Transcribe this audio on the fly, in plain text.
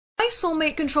My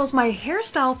soulmate controls my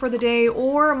hairstyle for the day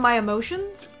or my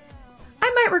emotions.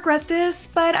 I might regret this,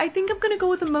 but I think I'm gonna go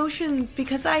with emotions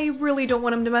because I really don't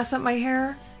want him to mess up my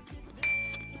hair.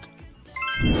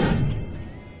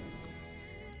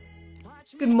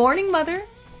 Good morning, Mother.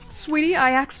 Sweetie,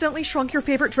 I accidentally shrunk your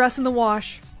favorite dress in the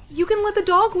wash. You can let the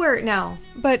dog wear it now.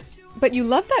 But you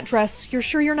love that dress. You're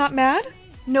sure you're not mad?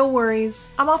 No worries.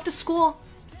 I'm off to school.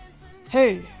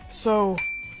 Hey, so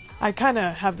I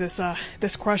kinda have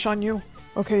this crush on you.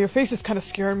 Okay, your face is kinda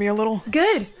scaring me a little.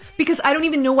 Good, because I don't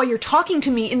even know why you're talking to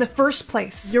me in the first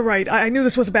place. You're right, I knew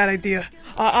this was a bad idea.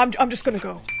 I'm just gonna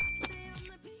go.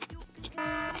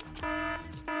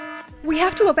 We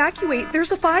have to evacuate,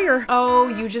 there's a fire. Oh,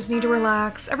 you just need to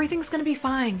relax. Everything's gonna be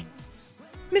fine.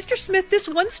 Mr. Smith, this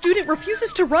one student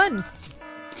refuses to run.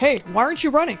 Hey, why aren't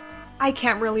you running? I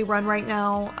can't really run right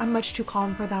now. I'm much too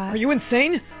calm for that. Are you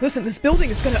insane? Listen, this building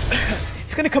is gonna...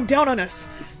 it's gonna come down on us.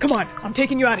 Come on, I'm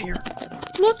taking you out of here.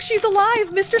 Look, she's alive!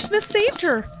 Mr. Smith saved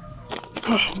her!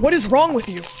 What is wrong with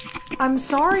you? I'm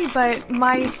sorry, but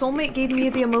my soulmate gave me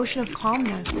the emotion of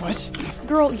calmness. What?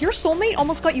 Girl, your soulmate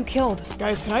almost got you killed.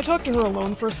 Guys, can I talk to her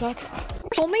alone for a sec?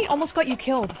 Your soulmate almost got you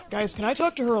killed. Guys, can I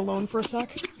talk to her alone for a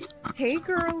sec? Hey,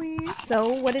 girlie.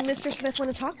 So, what did Mr. Smith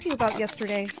want to talk to you about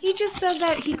yesterday? He just said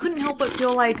that he couldn't help but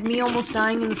feel like me almost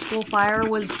dying in the school fire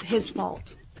was his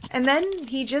fault. And then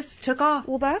he just took off.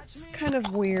 Well, that's kind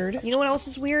of weird. You know what else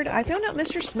is weird? I found out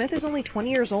Mr. Smith is only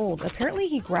 20 years old. Apparently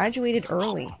he graduated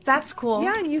early. That's cool.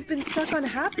 Yeah, and you've been stuck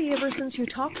unhappy ever since you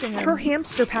talked to him. Her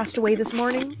hamster passed away this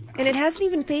morning, and it hasn't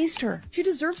even fazed her. She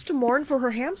deserves to mourn for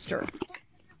her hamster.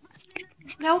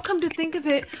 Now come to think of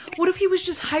it, what if he was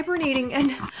just hibernating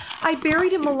and I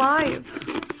buried him alive?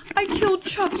 I killed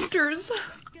Chubsters.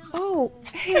 Oh,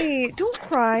 hey, don't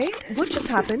cry. What just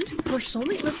happened? Her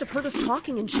soulmate must have heard us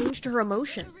talking and changed her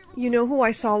emotion. You know who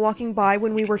I saw walking by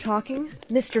when we were talking?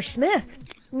 Mr. Smith.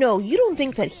 No, you don't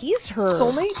think that he's her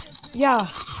Soulmate? Yeah.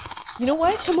 You know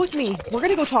what? Come with me. We're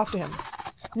gonna go talk to him.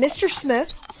 Mr.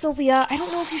 Smith? Sylvia, I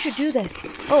don't know if you should do this.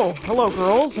 Oh, hello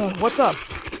girls. What's up?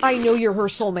 I know you're her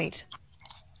soulmate.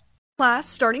 Class,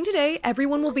 starting today,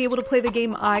 everyone will be able to play the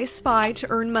game I Spy to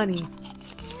earn money.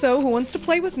 So, who wants to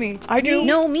play with me? I do.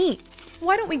 No, me.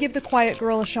 Why don't we give the quiet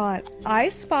girl a shot? I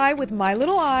spy with my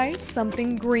little eye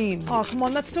something green. Oh, come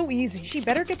on, that's so easy. She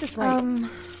better get this right.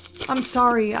 I'm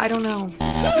sorry, I don't know.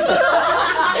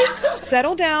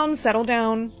 Settle down, settle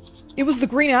down. It was the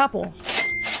green apple.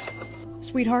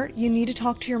 Sweetheart, you need to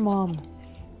talk to your mom.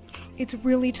 It's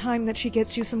really time that she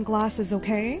gets you some glasses,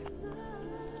 okay?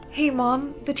 Hey,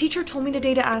 Mom, the teacher told me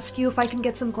today to ask you if I can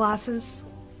get some glasses.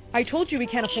 I told you we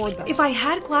can't afford them. If I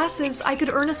had glasses, I could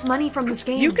earn us money from this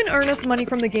game. You can earn us money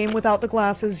from the game without the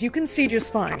glasses. You can see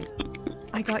just fine.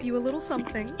 I got you a little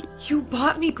something. You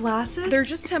bought me glasses? They're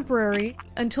just temporary,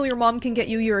 until your mom can get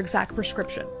you your exact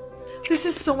prescription. This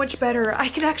is so much better. I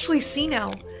can actually see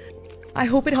now. I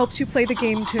hope it helps you play the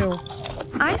game too.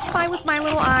 I spy with my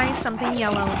little eye something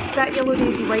yellow. That yellow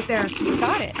daisy right there.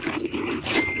 Got it.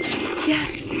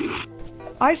 Yes.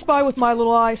 I spy with my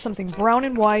little eye something brown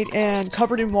and white and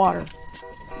covered in water.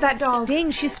 That dog. Dang,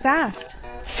 she's fast.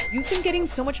 You've been getting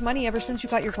so much money ever since you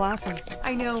got your glasses.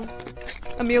 I know.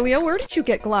 Amelia, where did you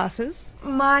get glasses?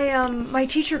 My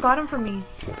teacher got them for me.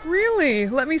 Really?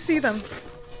 Let me see them.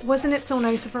 Wasn't it so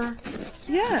nice of her?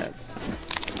 Yes.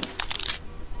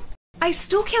 I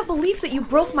still can't believe that you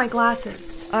broke my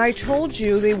glasses. I told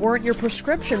you they weren't your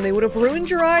prescription. They would have ruined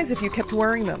your eyes if you kept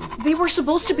wearing them. They were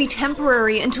supposed to be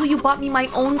temporary until you bought me my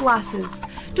own glasses.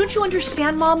 Don't you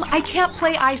understand, Mom? I can't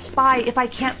play I Spy if I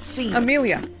can't see.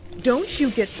 Amelia, don't you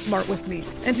get smart with me.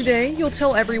 And today, you'll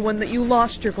tell everyone that you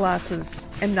lost your glasses,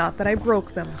 and not that I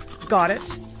broke them. Got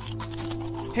it?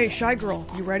 Hey, shy girl,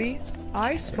 you ready?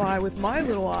 I spy with my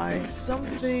little eye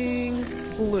something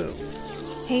blue.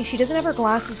 Hey, she doesn't have her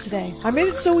glasses today. I made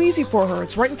it so easy for her.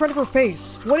 It's right in front of her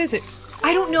face. What is it?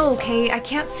 I don't know, okay? I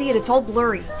can't see it. It's all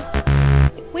blurry.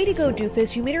 Way to go,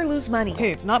 doofus. You made her lose money.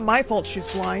 Hey, it's not my fault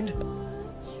she's blind.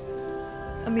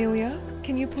 Amelia,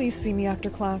 can you please see me after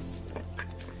class?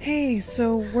 Hey,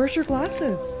 so where's your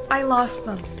glasses? I lost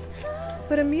them.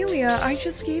 But Amelia, I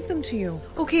just gave them to you.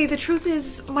 Okay, the truth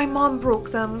is, my mom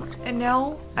broke them, and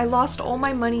now I lost all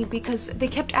my money because they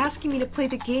kept asking me to play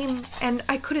the game, and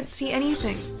I couldn't see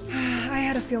anything. I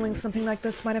had a feeling something like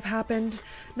this might have happened.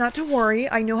 Not to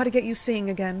worry, I know how to get you seeing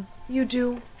again. You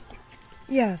do?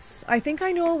 Yes, I think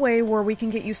I know a way where we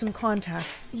can get you some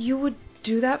contacts. You would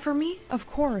do that for me? Of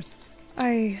course.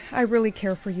 I really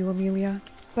care for you, Amelia.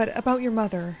 But about your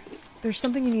mother, there's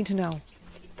something you need to know.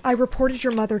 I reported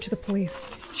your mother to the police.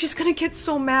 She's gonna get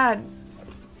so mad.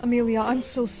 Amelia, I'm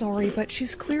so sorry, but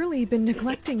she's clearly been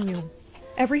neglecting you.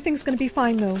 Everything's gonna be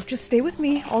fine, though. Just stay with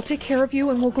me, I'll take care of you,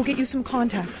 and we'll go get you some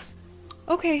contacts.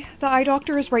 Okay, the eye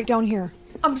doctor is right down here.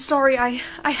 I'm sorry, I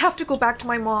have to go back to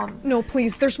my mom. No,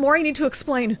 please, there's more I need to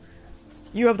explain.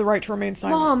 You have the right to remain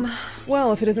silent. Mom,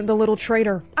 Well, if it isn't the little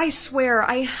traitor. I swear,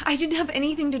 I didn't have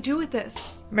anything to do with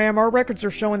this. Ma'am, our records are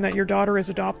showing that your daughter is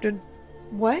adopted.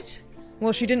 What?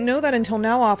 Well, she didn't know that until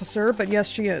now, officer, but yes,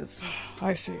 she is.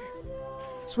 I see.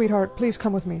 Sweetheart, please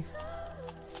come with me.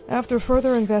 After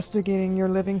further investigating your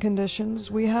living conditions,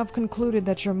 we have concluded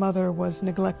that your mother was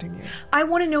neglecting you. I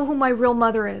want to know who my real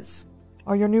mother is.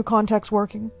 Are your new contacts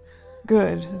working?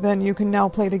 Good. Then you can now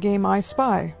play the game I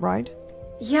Spy, right?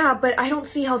 Yeah, but I don't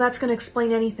see how that's going to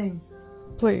explain anything.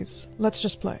 Please, let's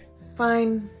just play.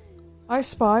 Fine. I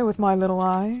spy with my little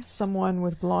eye someone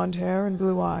with blonde hair and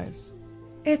blue eyes.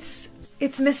 It's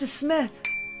Mrs. Smith.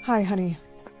 Hi, honey.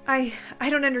 I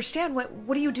don't understand.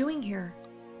 What are you doing here?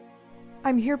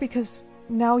 I'm here because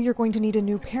now you're going to need a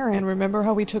new parent. And remember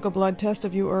how we took a blood test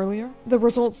of you earlier? The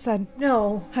results said,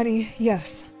 No. honey,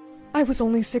 yes. I was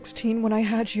only 16 when I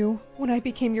had you. When I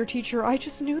became your teacher, I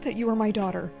just knew that you were my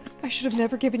daughter. I should have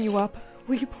never given you up.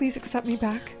 Will you please accept me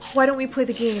back? Why don't we play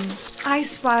the game? I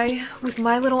spy with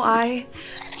my little eye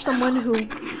someone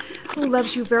who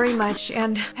loves you very much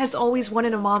and has always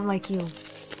wanted a mom like you.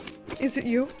 Is it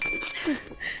you?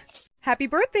 Happy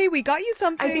birthday, we got you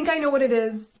something! I think I know what it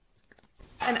is.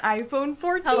 An iPhone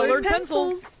 4 Colored colored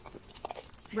pencils. pencils!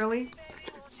 Really?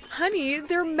 Honey,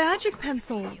 they're magic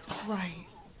pencils! Right.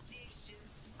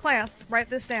 Class, write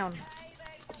this down.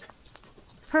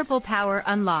 Purple power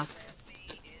unlocked.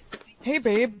 Hey,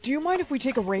 babe, do you mind if we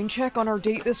take a rain check on our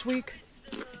date this week?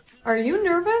 Are you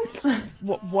nervous?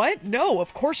 What? No,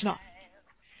 of course not.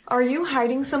 Are you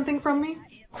hiding something from me?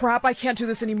 Crap, I can't do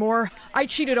this anymore. I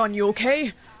cheated on you,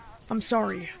 okay? I'm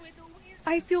sorry.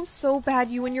 I feel so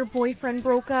bad you and your boyfriend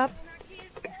broke up.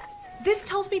 This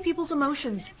tells me people's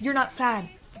emotions. You're not sad.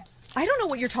 I don't know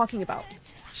what you're talking about.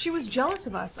 She was jealous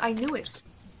of us. I knew it.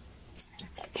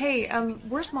 Hey,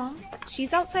 where's Mom?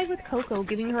 She's outside with Coco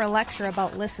giving her a lecture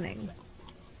about listening.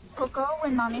 Coco,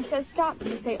 when mommy says stop,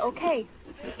 you say okay.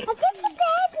 It's just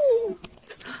a baby.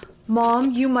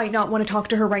 Mom, you might not want to talk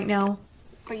to her right now.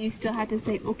 But you still have to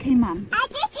say okay, mom. I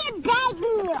just a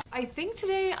baby. I think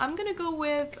today I'm gonna go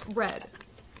with red.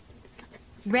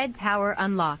 Red power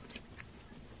unlocked.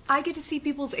 I get to see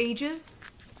people's ages.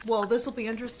 Well, this'll be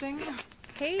interesting.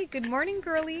 Hey, good morning,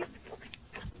 girlie.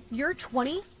 You're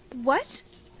 20? What?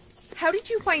 How did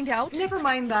you find out? Never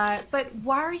mind that, but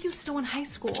why are you still in high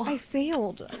school? I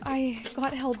failed. I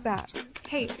got held back.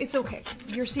 Hey, it's okay.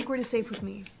 Your secret is safe with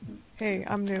me. Hey,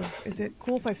 I'm new. Is it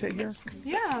cool if I sit here?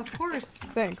 Yeah, of course.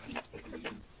 Thanks.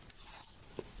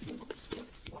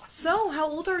 So, how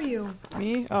old are you?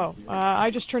 Me? Oh,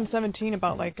 I just turned 17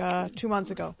 about 2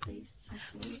 months ago.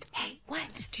 Psst, hey,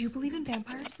 what? Do you believe in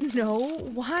vampires? No,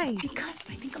 why? Because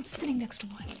I think I'm sitting next to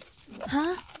one.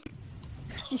 Huh?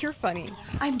 You're funny.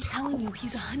 I'm telling you,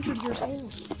 he's 100 years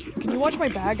old. Can you watch my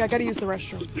bag? I gotta use the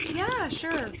restroom. Yeah,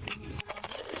 sure.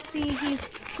 See, he's...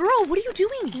 Girl, what are you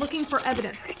doing? Looking for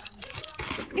evidence.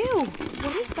 Ew,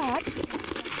 what is that?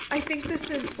 I think this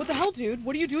is... What the hell, dude?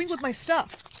 What are you doing with my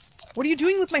stuff? What are you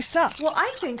doing with my stuff? Well,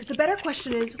 I think the better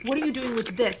question is, what are you doing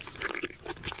with this?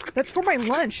 That's for my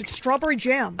lunch. It's strawberry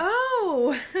jam.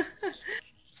 Oh!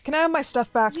 Can I have my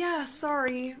stuff back? Yeah,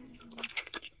 sorry.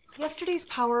 Yesterday's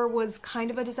power was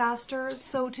kind of a disaster,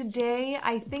 so today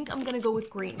I think I'm gonna go with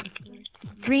green.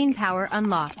 Green power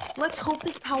unlocked. Let's hope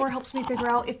this power helps me figure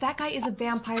out if that guy is a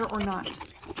vampire or not.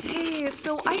 Hey,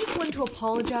 so I just wanted to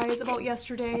apologize about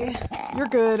yesterday. You're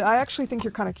good. I actually think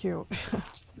you're kind of cute.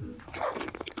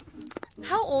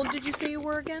 How old did you say you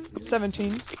were again?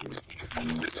 17.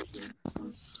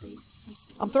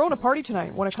 I'm throwing a party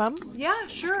tonight. Want to come? Yeah,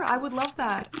 sure, I would love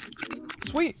that.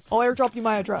 Sweet. I'll airdrop you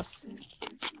my address.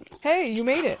 Hey, you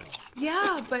made it.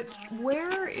 Yeah, but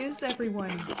where is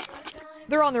everyone?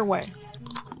 They're on their way.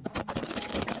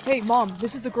 Hey, Mom,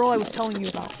 this is the girl I was telling you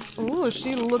about. Ooh,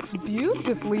 she looks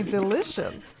beautifully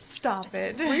delicious. Stop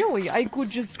it. Really, I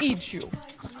could just eat you.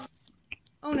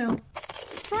 Oh no.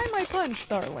 Try my punch,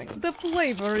 darling. The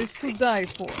flavor is to die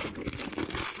for.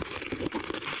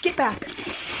 Get back.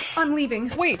 I'm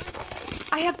leaving. Wait.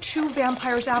 I have 2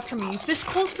 vampires after me. This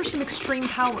calls for some extreme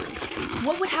powers.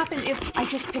 What would happen if I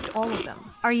just picked all of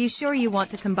them? Are you sure you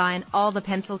want to combine all the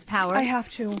pencil's power? I have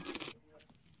to.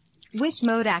 Wish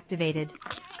mode activated.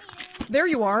 There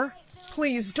you are.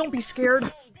 Please, don't be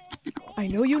scared. I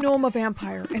know you know I'm a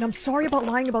vampire, and I'm sorry about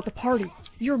lying about the party.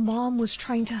 Your mom was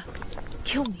trying to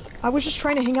kill me. I was just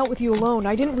trying to hang out with you alone.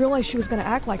 I didn't realize she was going to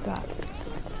act like that.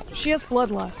 She has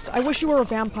bloodlust. I wish you were a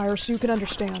vampire so you could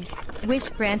understand. Wish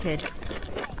granted.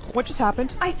 What just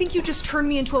happened? I think you just turned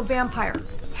me into a vampire.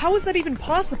 How is that even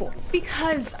possible?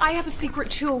 Because I have a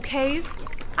secret too, okay?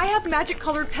 I have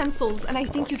magic-colored pencils, and I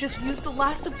think you just used the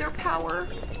last of their power.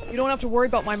 You don't have to worry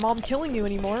about my mom killing you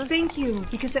anymore. Thank you,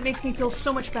 because that makes me feel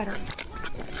so much better.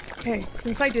 Hey,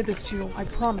 since I did this to you, I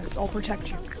promise I'll protect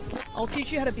you. I'll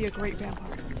teach you how to be a great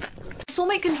vampire.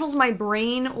 Soulmate controls my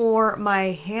brain or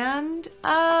my hand.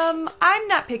 I'm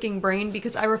not picking brain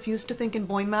because I refuse to think in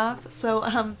boy math, so,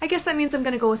 I guess that means I'm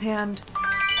gonna go with hand.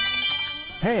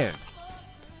 Hand.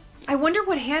 I wonder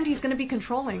what hand he's gonna be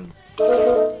controlling.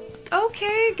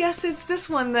 Okay, guess it's this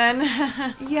one then.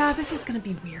 Yeah, this is gonna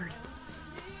be weird.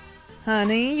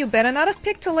 Honey, you better not have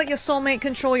picked to let your soulmate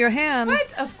control your hand.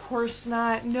 What? Of course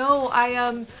not. No,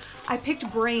 I picked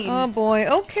brain. Oh boy,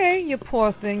 okay, you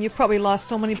poor thing. You probably lost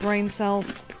so many brain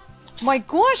cells. My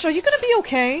gosh, are you gonna be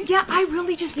okay? Yeah, I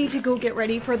really just need to go get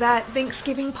ready for that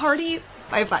Thanksgiving party.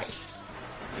 Bye-bye.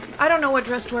 I don't know what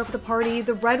dress to wear for the party,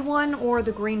 the red one or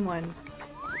the green one.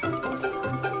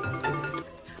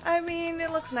 I mean,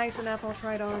 it looks nice enough, I'll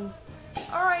try it on.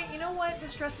 Alright, you know what?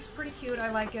 This dress is pretty cute,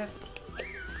 I like it.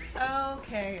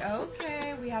 Okay,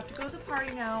 we have to go to the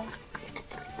party now.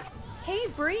 Hey,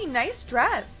 Bree, nice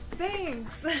dress.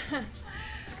 Thanks.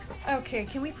 Okay,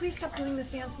 can we please stop doing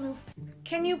this dance move?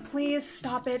 Can you please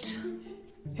stop it?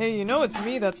 Hey, you know it's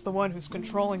me that's the one who's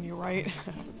controlling you, right?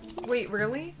 Wait,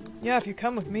 really? Yeah, if you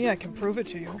come with me, I can prove it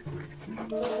to you.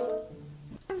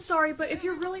 I'm sorry, but if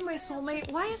you're really my soulmate,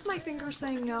 why is my finger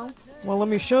saying no? Well, let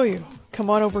me show you. Come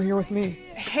on over here with me.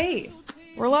 Hey!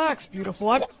 Relax, beautiful.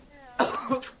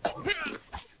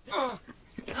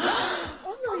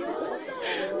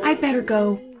 I better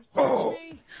go.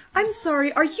 I'm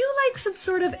sorry, are you like some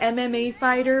sort of MMA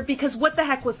fighter? Because what the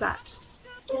heck was that?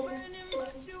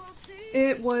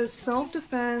 It was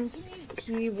self-defense.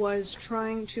 He was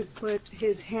trying to put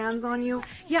his hands on you.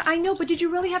 Yeah, I know, but did you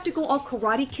really have to go all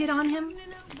Karate Kid on him?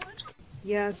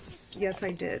 Yes,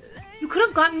 I did. You could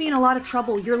have gotten me in a lot of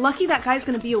trouble. You're lucky that guy's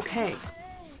gonna be okay.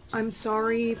 I'm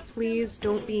sorry, please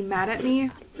don't be mad at me.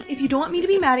 If you don't want me to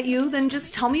be mad at you, then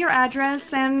just tell me your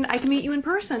address and I can meet you in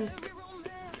person.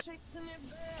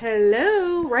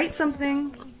 Hello, write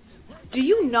something. Do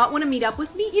you not want to meet up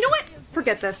with me? You know what?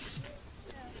 Forget this.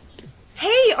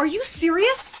 Hey, are you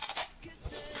serious?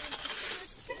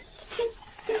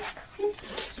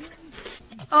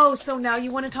 Oh, so now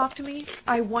you want to talk to me?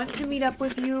 I want to meet up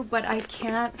with you, but I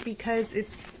can't because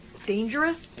it's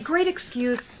dangerous. Great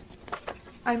excuse.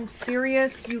 I'm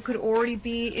serious, you could already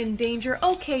be in danger.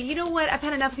 Okay, you know what? I've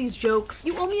had enough of these jokes.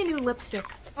 You owe me a new lipstick.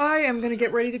 I am gonna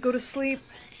get ready to go to sleep.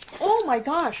 Oh my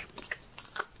gosh.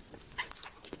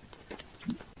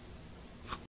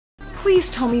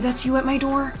 Please tell me that's you at my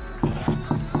door.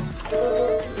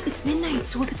 It's midnight,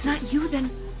 so if it's not you, then...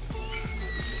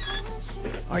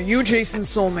 Are you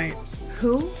Jason's soulmate?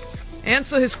 Who?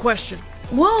 Answer his question.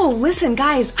 Whoa, listen,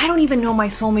 guys, I don't even know my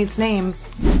soulmate's name.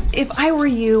 If I were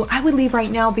you, I would leave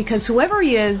right now because whoever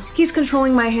he is, he's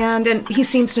controlling my hand and he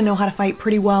seems to know how to fight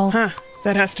pretty well. Huh,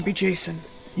 that has to be Jason.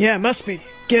 Yeah, must be.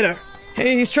 Get her.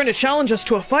 Hey, he's trying to challenge us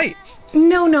to a fight.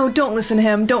 No, don't listen to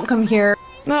him. Don't come here.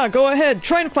 Nah, go ahead.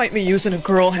 Try and fight me using a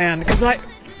girl hand, because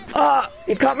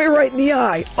you caught me right in the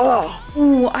eye. Oh.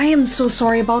 Ooh, I am so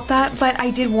sorry about that, but I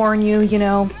did warn you, you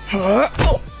know.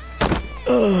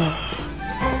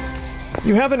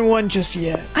 You haven't won just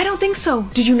yet. I don't think so.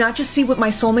 Did you not just see what my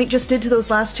soulmate just did to those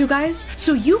last two guys?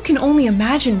 So you can only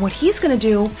imagine what he's gonna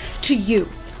do to you.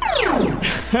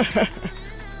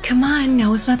 Come on,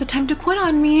 now is not the time to quit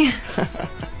on me.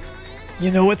 You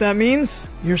know what that means?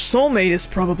 Your soulmate is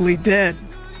probably dead.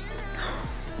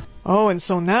 Oh, and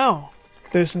so now,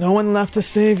 there's no one left to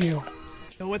save you.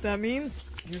 Know what that means?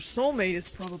 Your soulmate is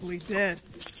probably dead.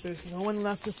 There's no one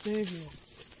left to save you.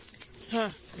 Huh,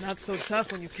 not so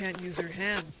tough when you can't use your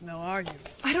hands, now are you?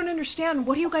 I don't understand.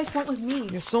 What do you guys want with me?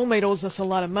 Your soulmate owes us a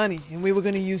lot of money, and we were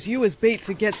going to use you as bait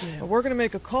to get to him. But we're going to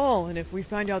make a call, and if we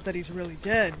find out that he's really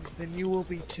dead, then you will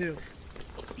be too.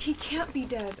 He can't be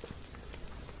dead.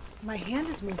 My hand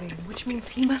is moving, which means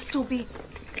he must still be...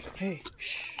 Hey,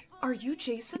 shh. Are you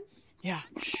Jason? Yeah,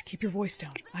 shh, keep your voice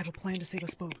down. I have a plan to save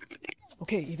us both.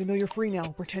 Okay, even though you're free now,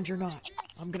 pretend you're not.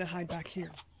 I'm going to hide back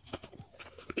here.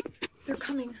 They're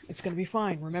coming. It's gonna be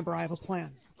fine. Remember, I have a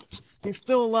plan. He's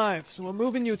still alive, so we're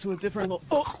moving you to a different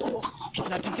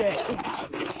not today.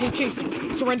 Hey,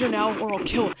 Jason, surrender now or I'll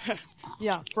kill her.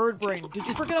 Yeah, bird brain. Did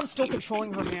you forget I'm still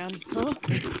controlling her hand? Huh?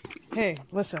 Hey,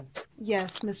 listen.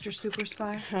 Yes, Mr. Super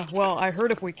Spy. Well, I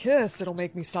heard if we kiss, it'll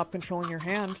make me stop controlling your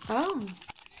hand. Oh.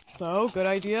 So, good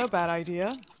idea, bad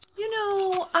idea? You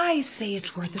know, I say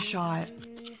it's worth a shot.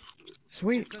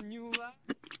 Sweet.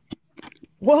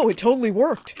 Whoa, it totally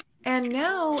worked. And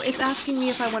now it's asking me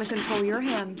if I want to control your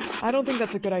hand. I don't think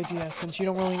that's a good idea, since you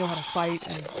don't really know how to fight,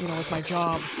 and, it's my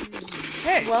job.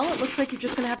 Hey! Well, it looks like you're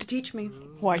just gonna have to teach me.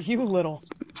 Why, you little.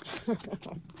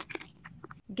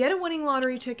 Get a winning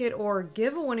lottery ticket or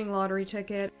give a winning lottery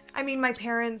ticket. I mean, my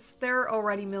parents, they're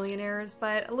already millionaires,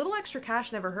 but a little extra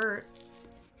cash never hurt.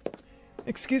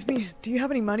 Excuse me, do you have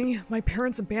any money? My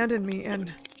parents abandoned me,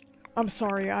 and... I'm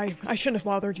sorry, I shouldn't have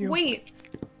bothered you. Wait!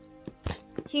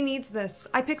 He needs this.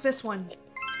 I picked this one.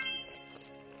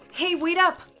 Hey, wait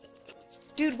up!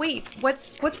 Dude, wait.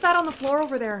 What's that on the floor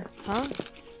over there? Huh?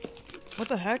 What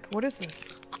the heck? What is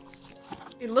this?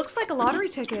 It looks like a lottery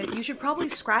ticket. You should probably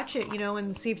scratch it,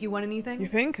 and see if you won anything. You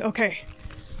think? Okay.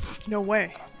 No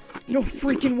way. No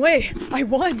freaking way! I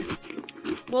won!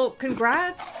 Well,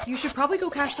 congrats. You should probably go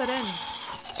cash that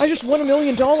in. I just won $1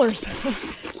 million!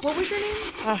 What was your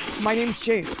name? My name's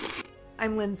Jace.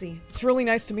 I'm Lindsay. It's really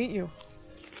nice to meet you.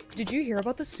 Did you hear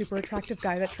about the super attractive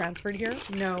guy that transferred here?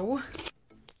 No.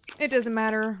 It doesn't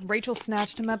matter. Rachel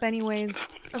snatched him up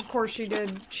anyways. Of course she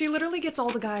did. She literally gets all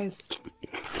the guys.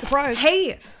 Surprise!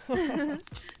 Hey!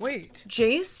 Wait.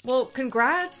 Jace? Well,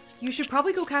 congrats. You should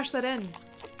probably go cash that in.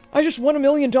 I just won $1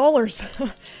 million!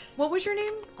 What was your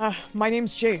name? My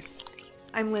name's Jace.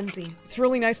 I'm Lindsay. It's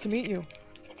really nice to meet you.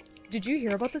 Did you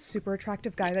hear about the super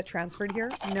attractive guy that transferred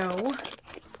here? No.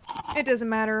 It doesn't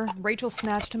matter. Rachel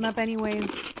snatched him up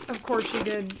anyways. Of course she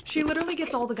did. She literally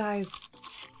gets all the guys.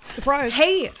 Surprise!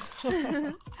 Hey!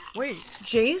 Wait.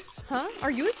 Jace? Huh?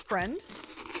 Are you his friend?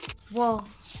 Well,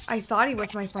 I thought he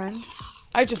was my friend.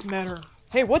 I just met her.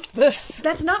 Hey, what's this?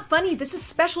 That's not funny. This is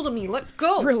special to me. Let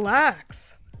go.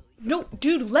 Relax. No,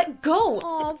 dude, let go.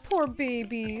 Aw, poor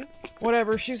baby.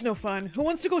 Whatever, she's no fun. Who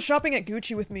wants to go shopping at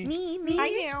Gucci with me? Me. I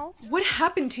know. What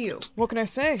happened to you? What can I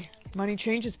say? Money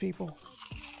changes people.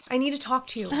 I need to talk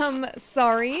to you.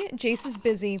 Sorry. Jace is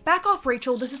busy. Back off,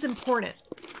 Rachel. This is important.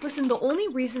 Listen, the only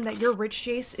reason that you're rich,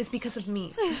 Jace, is because of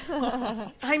me.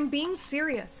 I'm being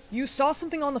serious. You saw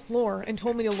something on the floor and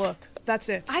told me to look. That's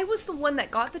it. I was the one that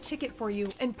got the ticket for you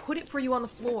and put it for you on the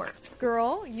floor.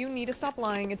 Girl, you need to stop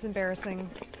lying. It's embarrassing.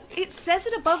 It says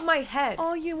it above my head.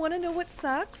 Oh, you want to know what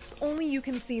sucks? Only you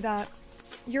can see that.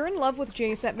 You're in love with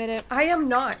Jace, admit it. I am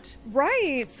not.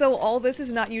 Right, so all this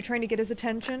is not you trying to get his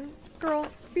attention? Girl,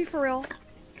 be for real.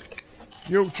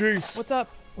 Yo, Jace. What's up?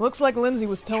 Looks like Lindsay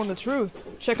was telling the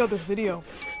truth. Check out this video.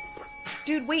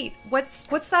 Dude, wait.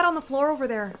 What's that on the floor over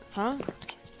there? Huh?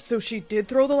 So she did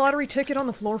throw the lottery ticket on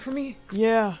the floor for me?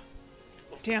 Yeah.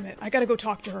 Damn it, I gotta go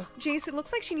talk to her. Jace, it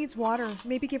looks like she needs water.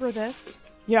 Maybe give her this?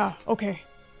 Yeah, okay.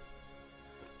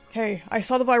 Hey, I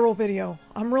saw the viral video.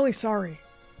 I'm really sorry.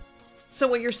 So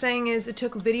what you're saying is it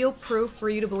took video proof for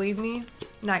you to believe me?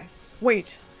 Nice.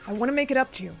 Wait, I want to make it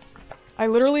up to you. I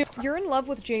literally— You're in love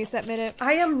with Jace, admit it.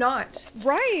 I am not.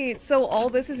 Right, so all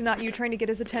this is not you trying to get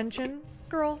his attention?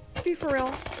 Girl, be for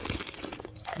real.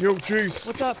 Yo, Jace.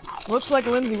 What's up? Looks like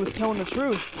Lindsay was telling the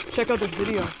truth. Check out this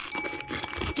video.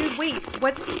 Dude, wait.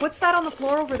 What's that on the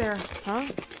floor over there? Huh?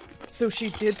 So she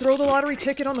did throw the lottery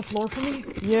ticket on the floor for me?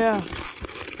 Yeah.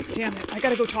 Damn it, I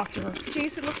gotta go talk to her.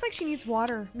 Jace, it looks like she needs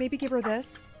water. Maybe give her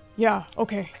this? Yeah,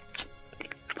 okay.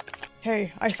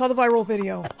 Hey, I saw the viral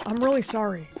video. I'm really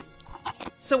sorry.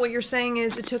 So what you're saying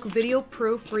is it took video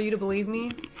proof for you to believe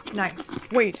me?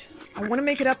 Nice. Wait, I want to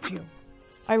make it up to you.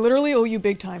 I literally owe you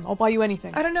big time. I'll buy you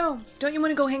anything. I don't know. Don't you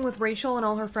want to go hang with Rachel and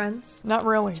all her friends? Not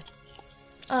really.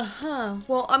 Uh-huh.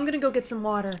 Well, I'm gonna go get some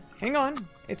water. Hang on.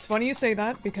 It's funny you say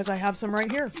that, because I have some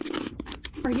right here.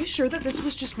 Are you sure that this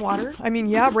was just water? I mean,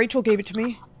 yeah, Rachel gave it to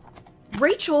me.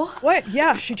 Rachel? What?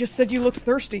 Yeah, she just said you looked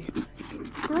thirsty.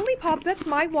 Girly Pop, that's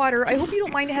my water. I hope you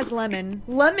don't mind it has lemon.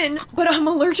 Lemon? But I'm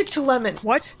allergic to lemon.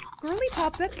 What? Girly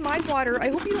Pop, that's my water. I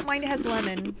hope you don't mind it has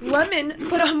lemon. Lemon?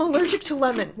 But I'm allergic to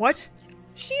lemon. What?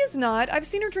 She is not. I've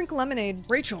seen her drink lemonade.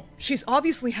 Rachel, she's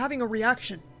obviously having a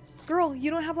reaction. Girl, you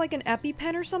don't have like an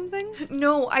EpiPen or something?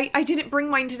 No, I didn't bring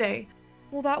mine today.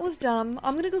 Well, that was dumb.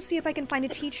 I'm gonna go see if I can find a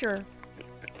teacher.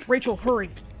 Rachel, hurry.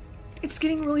 It's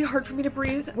getting really hard for me to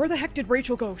breathe. Where the heck did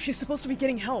Rachel go? She's supposed to be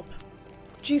getting help.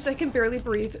 Jeez, I can barely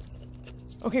breathe.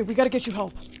 Okay, we gotta get you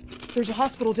help. There's a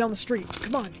hospital down the street.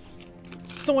 Come on.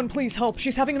 Someone please help.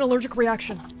 She's having an allergic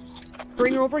reaction.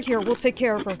 Bring her over here. We'll take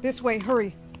care of her. This way,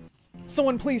 hurry.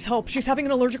 Someone please help. She's having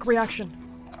an allergic reaction.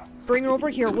 Bring her over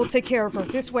here. We'll take care of her.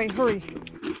 This way, hurry.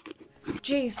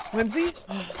 Jace. Lindsay?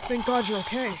 Oh, thank God you're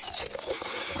okay.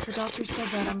 The doctor said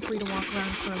that I'm free to walk around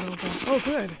for a little bit. Oh,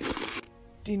 good.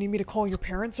 Do you need me to call your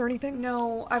parents or anything?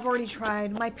 No, I've already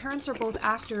tried. My parents are both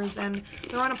actors, and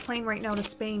they're on a plane right now to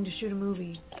Spain to shoot a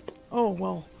movie. Oh,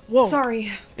 well. Whoa.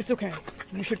 Sorry. It's okay.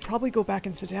 You should probably go back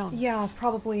and sit down. Yeah,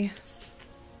 probably.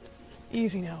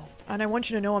 Easy now. And I want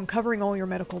you to know I'm covering all your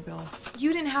medical bills.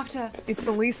 You didn't have to. It's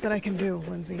the least that I can do,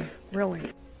 Lindsay. Really.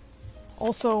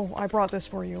 Also, I brought this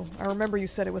for you. I remember you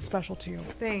said it was special to you.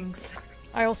 Thanks.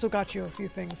 I also got you a few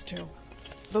things, too.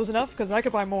 Those enough? Because I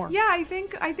could buy more. Yeah, I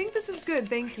think this is good,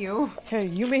 thank you. Hey,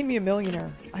 you made me a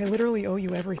millionaire. I literally owe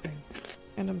you everything.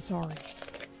 And I'm sorry.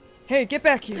 Hey, get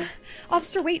back here.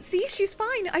 Officer, wait, see? She's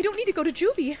fine. I don't need to go to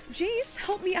juvie. Jace,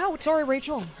 help me out. Sorry,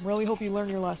 Rachel. Really hope you learn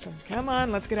your lesson. Come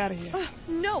on, let's get out of here.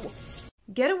 No.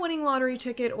 Get a winning lottery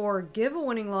ticket or give a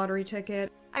winning lottery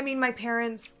ticket. I mean, my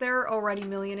parents, they're already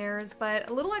millionaires, but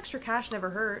a little extra cash never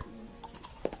hurt.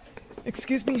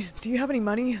 Excuse me, do you have any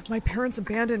money? My parents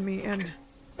abandoned me and...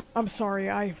 I'm sorry,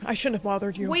 I shouldn't have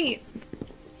bothered you. Wait.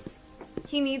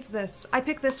 He needs this. I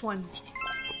picked this one.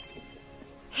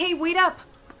 Hey, wait up!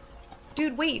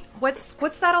 Dude, wait. What's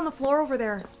that on the floor over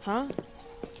there? Huh?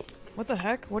 What the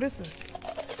heck? What is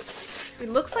this? It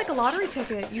looks like a lottery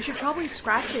ticket. You should probably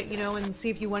scratch it, and see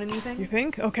if you won anything. You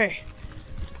think? Okay.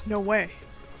 No way.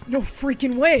 No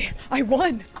freaking way! I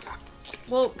won!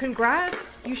 Well,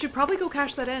 congrats. You should probably go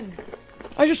cash that in.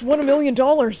 I just won $1 million!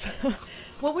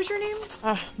 What was your name?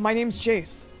 My name's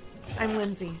Jace. I'm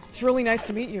Lindsay. It's really nice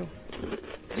to meet you.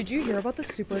 Did you hear about the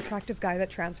super attractive guy that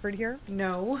transferred here?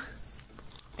 No.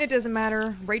 It doesn't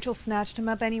matter. Rachel snatched him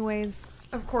up anyways.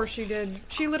 Of course she did.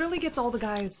 She literally gets all the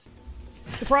guys.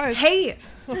 Surprise! Hey!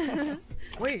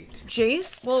 Wait.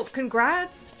 Jace? Well,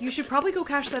 congrats. You should probably go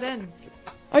cash that in.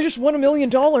 I just won $1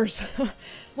 million!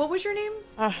 What was your name?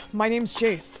 My name's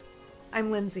Jace.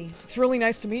 I'm Lindsay. It's really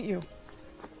nice to meet you.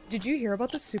 Did you hear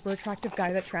about the super attractive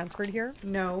guy that transferred here?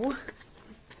 No.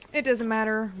 It doesn't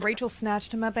matter. Rachel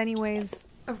snatched him up anyways.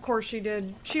 Of course she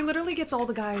did. She literally gets all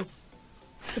the guys.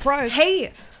 Surprise!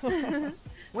 Hey!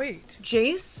 Wait.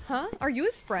 Jace? Huh? Are you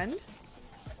his friend?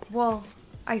 Well,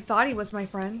 I thought he was my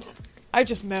friend. I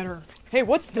just met her. Hey,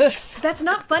 what's this? That's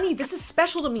not funny. This is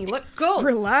special to me. Let go.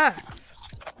 Relax.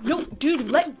 No, dude,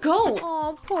 let go.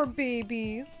 Aw, poor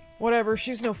baby. Whatever,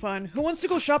 she's no fun. Who wants to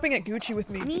go shopping at Gucci with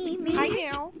me? Me. I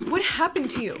know. What happened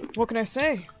to you? What can I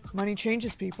say? Money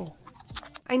changes people.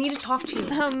 I need to talk to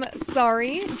you.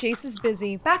 Sorry. Jace is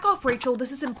busy. Back off, Rachel.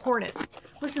 This is important.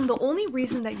 Listen, the only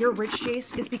reason that you're rich,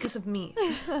 Jace, is because of me.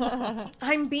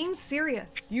 I'm being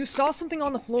serious. You saw something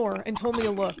on the floor and told me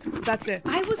to look. That's it.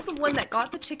 I was the one that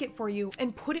got the ticket for you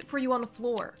and put it for you on the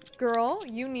floor. Girl,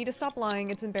 you need to stop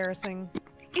lying. It's embarrassing.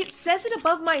 It says it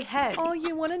above my head. Oh,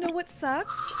 you want to know what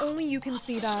sucks? Only you can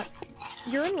see that.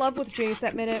 You're in love with Jace,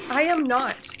 admit it. I am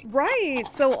not. Right,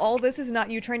 so all this is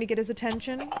not you trying to get his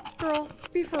attention? Girl,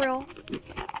 be for real.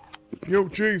 Yo,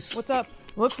 Jace. What's up?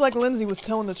 Looks like Lindsay was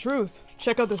telling the truth.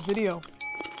 Check out this video.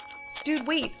 Dude,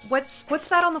 wait. What's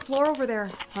that on the floor over there?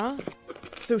 Huh?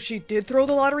 So she did throw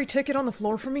the lottery ticket on the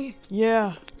floor for me?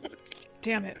 Yeah.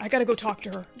 Damn it, I gotta go talk to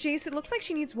her. Jace, it looks like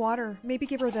she needs water. Maybe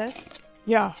give her this?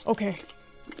 Yeah, okay.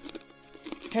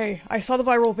 Hey, I saw the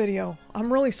viral video.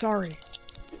 I'm really sorry.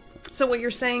 So what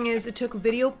you're saying is it took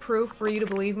video proof for you to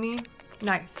believe me?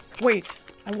 Nice. Wait,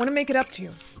 I want to make it up to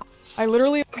you. I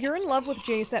literally- You're in love with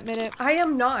Jace, admit it. I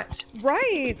am not.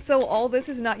 Right, so all this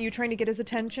is not you trying to get his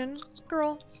attention?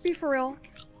 Girl, be for real.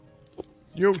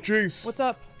 Yo, Jace. What's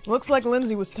up? Looks like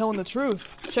Lindsay was telling the truth.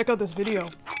 Check out this video.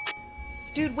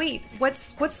 Dude, wait.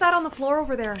 What's that on the floor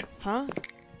over there? Huh?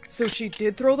 So she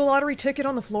did throw the lottery ticket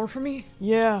on the floor for me?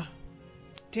 Yeah.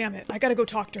 Damn it, I gotta go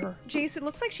talk to her. Jace, it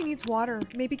looks like she needs water.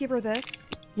 Maybe give her this?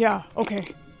 Yeah, okay.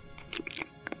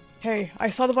 Hey, I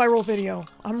saw the viral video.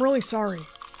 I'm really sorry.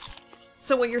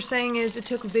 So what you're saying is it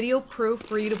took video proof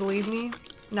for you to believe me?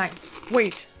 Nice.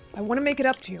 Wait, I want to make it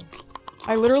up to you.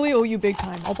 I literally owe you big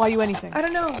time. I'll buy you anything. I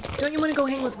don't know. Don't you want to go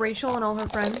hang with Rachel and all her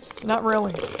friends? Not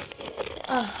really.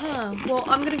 Uh-huh. Well,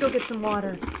 I'm gonna go get some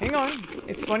water. Hang on.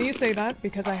 It's funny you say that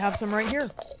because I have some right here.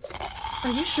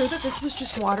 Are you sure that this was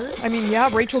just water? I mean, yeah,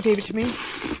 Rachel gave it to me.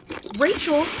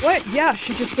 Rachel? What? Yeah,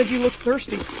 she just said you looked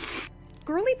thirsty.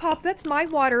 Girly Pop, that's my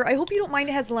water. I hope you don't mind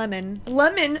it has lemon.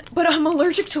 Lemon? But I'm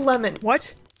allergic to lemon.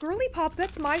 What? Girly Pop,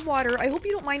 that's my water. I hope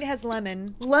you don't mind it has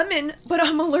lemon. Lemon? But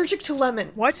I'm allergic to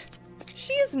lemon. What?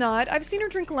 She is not. I've seen her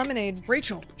drink lemonade.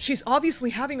 Rachel, she's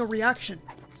obviously having a reaction.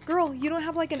 Girl, you don't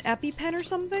have like an EpiPen or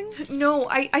something? No,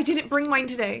 I didn't bring mine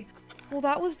today. Well,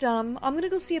 that was dumb. I'm gonna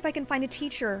go see if I can find a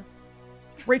teacher.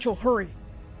 Rachel, hurry.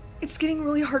 It's getting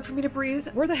really hard for me to breathe.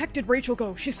 Where the heck did Rachel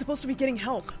go? She's supposed to be getting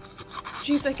help.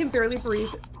 Jeez, I can barely breathe.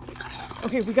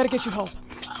 Okay, we gotta get you help.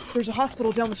 There's a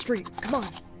hospital down the street. Come on.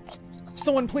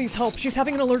 Someone please help. She's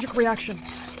having an allergic reaction.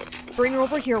 Bring her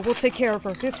over here. We'll take care of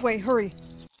her. This way, hurry.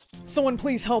 Someone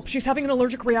please help. She's having an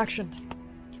allergic reaction.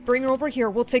 Bring her over here.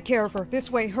 We'll take care of her.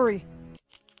 This way, hurry.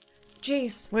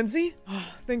 Jace. Lindsay?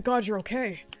 Oh, thank God you're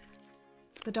okay.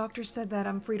 The doctor said that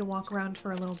I'm free to walk around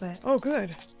for a little bit. Oh,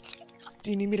 good.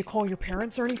 Do you need me to call your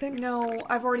parents or anything? No,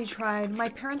 I've already tried. My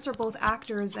parents are both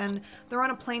actors, and they're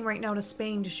on a plane right now to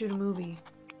Spain to shoot a movie.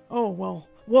 Oh, well,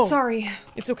 whoa. Sorry.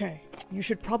 It's okay. You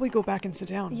should probably go back and sit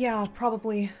down. Yeah,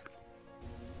 probably.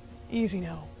 Easy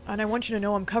now. And I want you to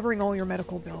know I'm covering all your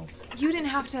medical bills. You didn't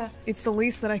have to... It's the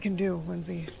least that I can do,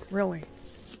 Lindsay. Really.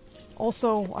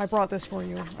 Also, I brought this for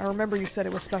you. I remember you said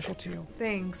it was special to you.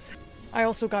 Thanks. I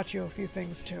also got you a few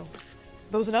things, too.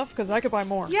 Those enough? Because I could buy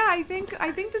more. Yeah, I think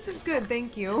this is good,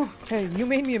 thank you. Hey, you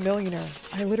made me a millionaire.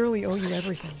 I literally owe you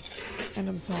everything. And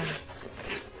I'm sorry.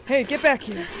 Hey, get back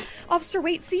here. Officer,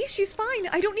 wait, see? She's fine.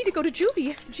 I don't need to go to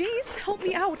juvie. Jace, help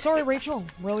me out. Sorry, Rachel.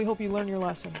 Really hope you learn your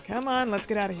lesson. Come on, let's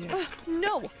get out of here.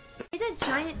 No. Is a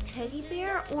giant teddy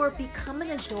bear or become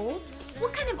an adult?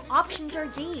 What kind of options are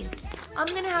these? I'm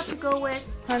gonna have to go with...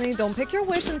 Honey, don't pick your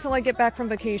wish until I get back from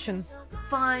vacation.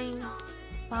 Fine.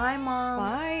 Bye, Mom.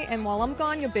 Bye, and while I'm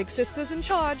gone, your big sister's in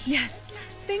charge. Yes.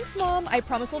 Thanks, Mom. I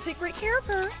promise I'll take great care of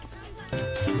her.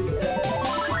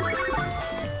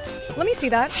 Let me see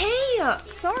that. Hey!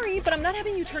 Sorry, but I'm not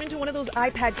having you turn into one of those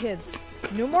iPad kids.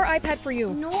 No more iPad for you.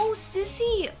 No,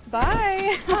 sissy.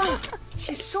 Bye.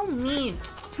 She's so mean.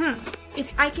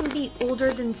 If I can be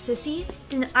older than Sissy,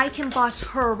 then I can boss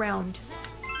her around.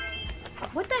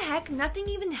 What the heck? Nothing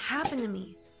even happened to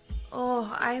me.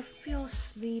 Oh, I feel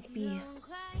sleepy.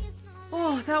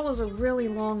 Oh, that was a really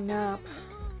long nap.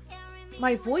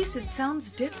 My voice, it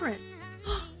sounds different.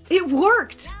 It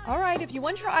worked! Alright, if you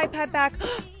want your iPad back...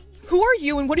 Who are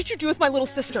you and what did you do with my little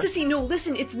sister? Sissy, no,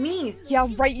 listen, it's me. Yeah,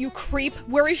 right, you creep.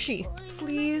 Where is she?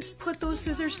 Please, put those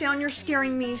scissors down, you're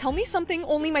scaring me. Tell me something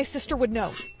only my sister would know.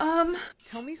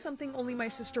 Tell me something only my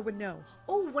sister would know.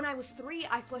 Oh, when I was 3,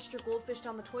 I flushed your goldfish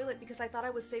down the toilet because I thought I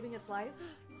was saving its life.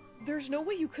 There's no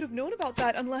way you could have known about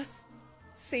that unless...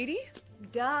 Sadie?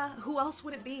 Duh, who else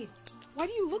would it be? Why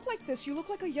do you look like this? You look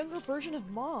like a younger version of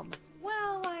Mom.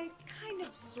 Well, I kind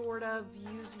of sort of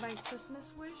used my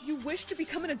Christmas wish. You wish to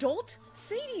become an adult?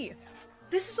 Sadie!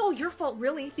 This is all your fault,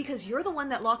 really, because you're the one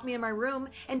that locked me in my room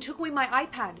and took away my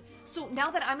iPad. So now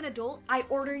that I'm an adult, I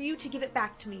order you to give it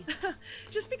back to me.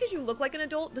 Just because you look like an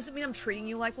adult doesn't mean I'm treating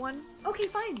you like one. Okay,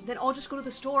 fine. Then I'll just go to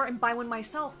the store and buy one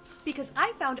myself, because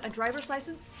I found a driver's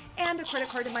license and a credit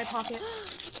card in my pocket.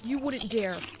 You wouldn't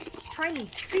dare. Try me.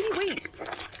 Sadie, wait!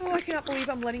 Oh, I cannot believe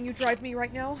I'm letting you drive me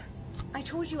right now. I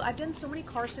told you, I've done so many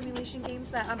car simulation games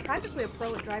that I'm practically a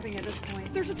pro at driving at this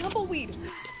point. There's a tumbleweed!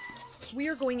 We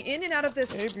are going in and out of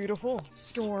this... Hey, beautiful.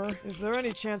 Store. Is there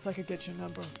any chance I could get your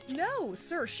number? No,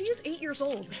 sir. She is 8 years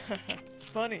old.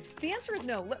 Funny. The answer is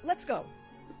no. Let's go.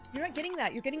 You're not getting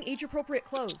that. You're getting age-appropriate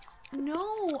clothes.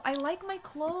 No, I like my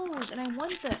clothes, and I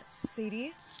want this.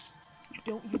 Sadie,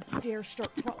 don't you dare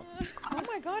start Oh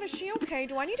my god, is she okay?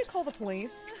 Do I need to call the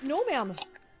police? No, ma'am.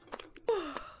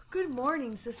 Good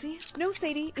morning, sissy. No,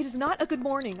 Sadie, it is not a good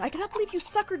morning. I cannot believe you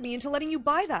suckered me into letting you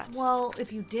buy that. Well,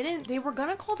 if you didn't, they were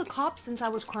gonna call the cops since I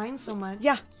was crying so much.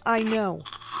 Yeah, I know.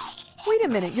 Wait a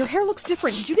minute, your hair looks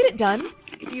different. Did you get it done?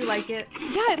 Do you like it?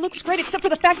 Yeah, it looks great, except for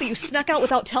the fact that you snuck out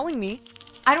without telling me.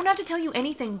 I don't have to tell you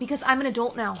anything, because I'm an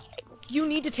adult now. You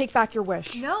need to take back your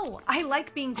wish. No, I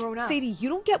like being grown up. Sadie, you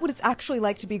don't get what it's actually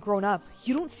like to be grown up.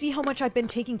 You don't see how much I've been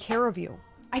taking care of you.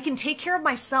 I can take care of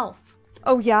myself.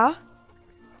 Oh, yeah?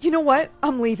 You know what?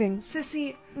 I'm leaving.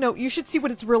 Sissy... No, you should see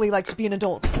what it's really like to be an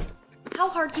adult. How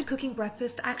hard could cooking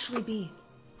breakfast actually be?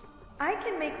 I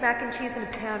can make mac and cheese in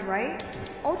a pan, right?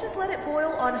 I'll just let it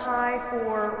boil on high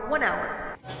for 1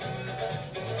 hour.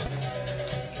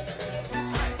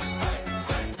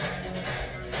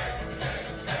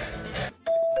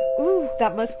 Ooh,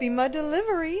 that must be my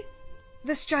delivery.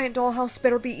 This giant dollhouse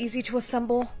better be easy to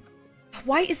assemble.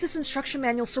 Why is this instruction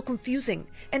manual so confusing?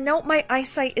 And now my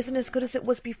eyesight isn't as good as it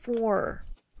was before.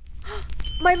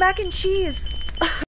 My mac and cheese!